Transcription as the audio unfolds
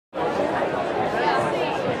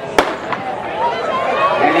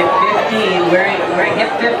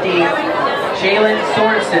50,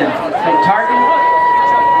 Truedson from Tartan.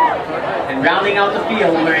 And rounding out the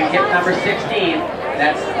field, wearing hip number 16,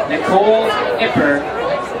 that's Nicole Ipper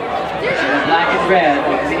in the black and red of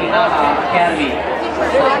Minnehaha Academy.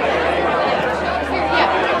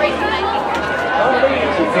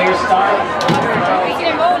 It's a fair start.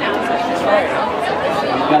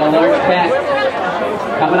 He's got a large pack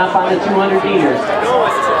coming up on the 200 meters.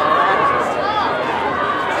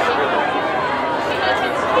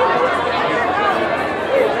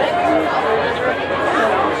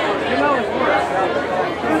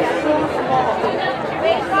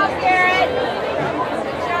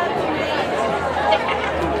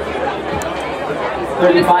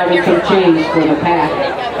 $35 and some change for the pack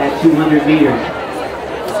at 200 meters.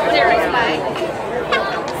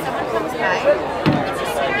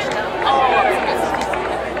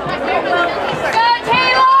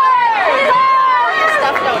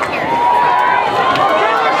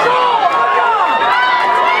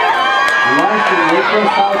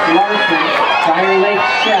 Larson, Fire Lake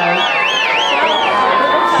Shell,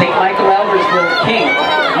 St. Michael Elversville King,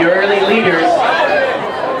 your early leaders,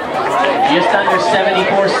 just under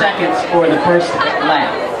 74 seconds for the first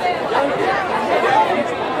lap.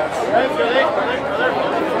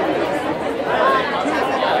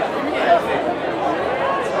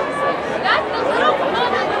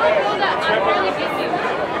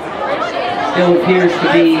 Still appears to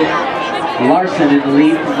be Larson in the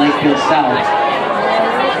lead from Lakeville South.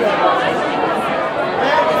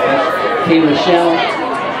 Taylor Scholl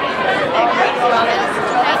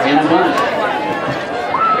and a bunch.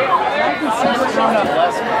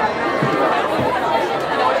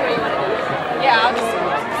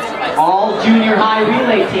 All junior high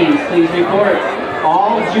relay teams, please report.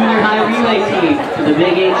 All junior high relay teams to the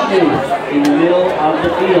Big H2 in the middle of the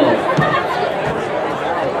field.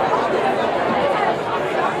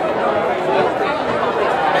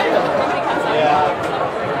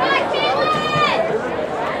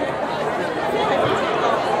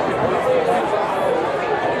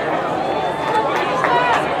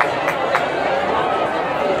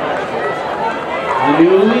 The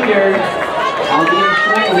new leader, I'll be in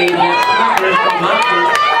front lead, that's Tucker from Hopkins.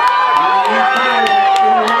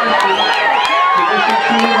 Position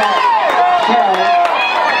 2 at Shell.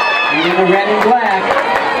 And in the red and black,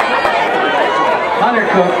 Hunter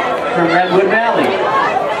Cook from Redwood Valley.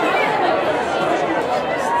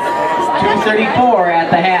 2:34 at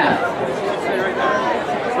the half.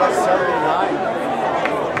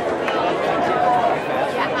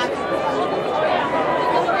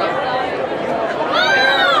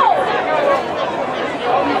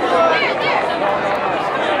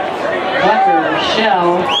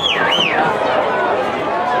 Shell.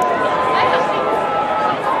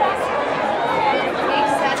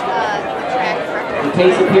 The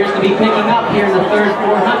pace appears to be picking up here in the third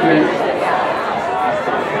 400.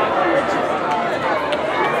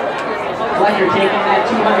 Fletcher taking that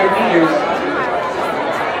 200 meters.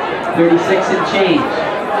 36 and change.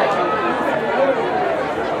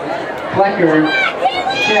 Flecker,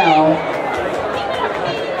 Shell.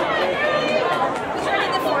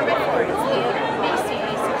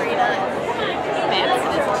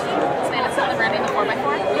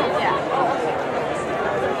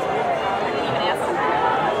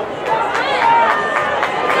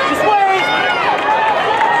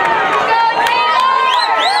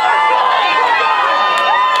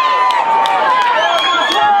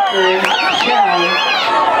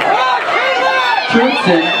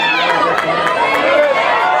 Truedson,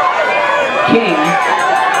 King,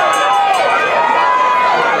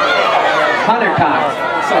 Hunter Cox.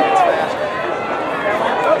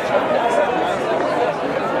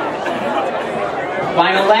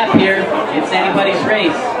 Final lap here, it's anybody's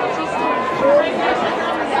race.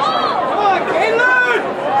 Come on, Caleb!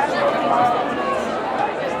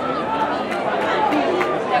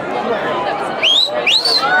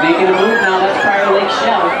 Making a move now, that's Fire Lake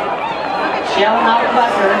Shell. Shell out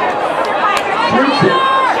Fletcher. Truedson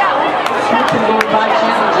going by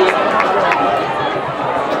challenging.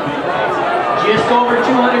 Just over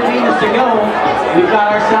 200 meters to go. We've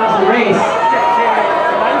got ourselves a race.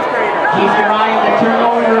 Keep your eye on the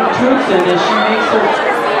turnover of Truedson as she makes her